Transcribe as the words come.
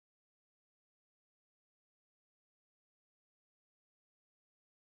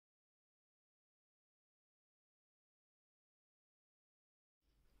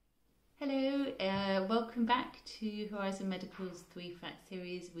Hello, welcome back to Horizon Medical's 3 Facts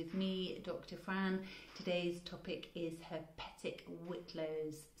series with me, Dr. Fran. Today's topic is herpetic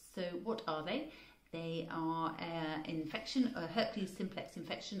whitlows. So what are they? They are an infection, a herpes simplex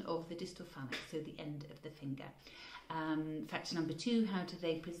infection of the distal phalanx, so the end of the finger. Factor number 2, how do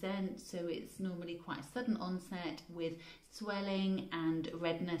they present? So it's normally quite a sudden onset with swelling and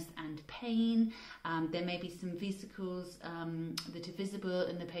redness and pain. There may be some vesicles that are visible,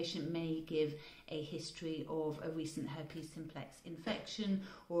 and the patient may give a history of a recent herpes simplex infection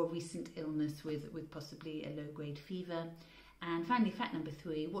or a recent illness with possibly a low-grade fever. And finally, fact number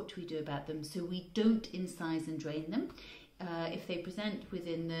 3, what do we do about them? So we don't incise and drain them. If they present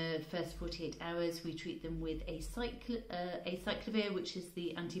within the first 48 hours, we treat them with aciclovir, which is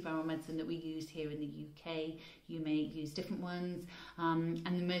the antiviral medicine that we use here in the UK. You may use different ones. And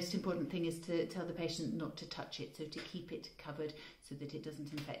the most important thing is to tell the patient not to touch it, so to keep it covered so that it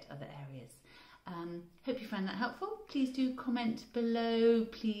doesn't infect other areas. Hope you found that helpful. Please do comment below.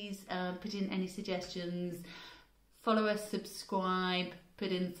 Please put in any suggestions. Follow us, subscribe,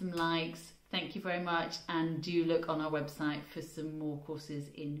 put in some likes. Thank you very much, and do look on our website for some more courses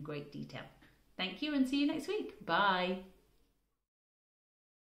in great detail. Thank you and see you next week. Bye.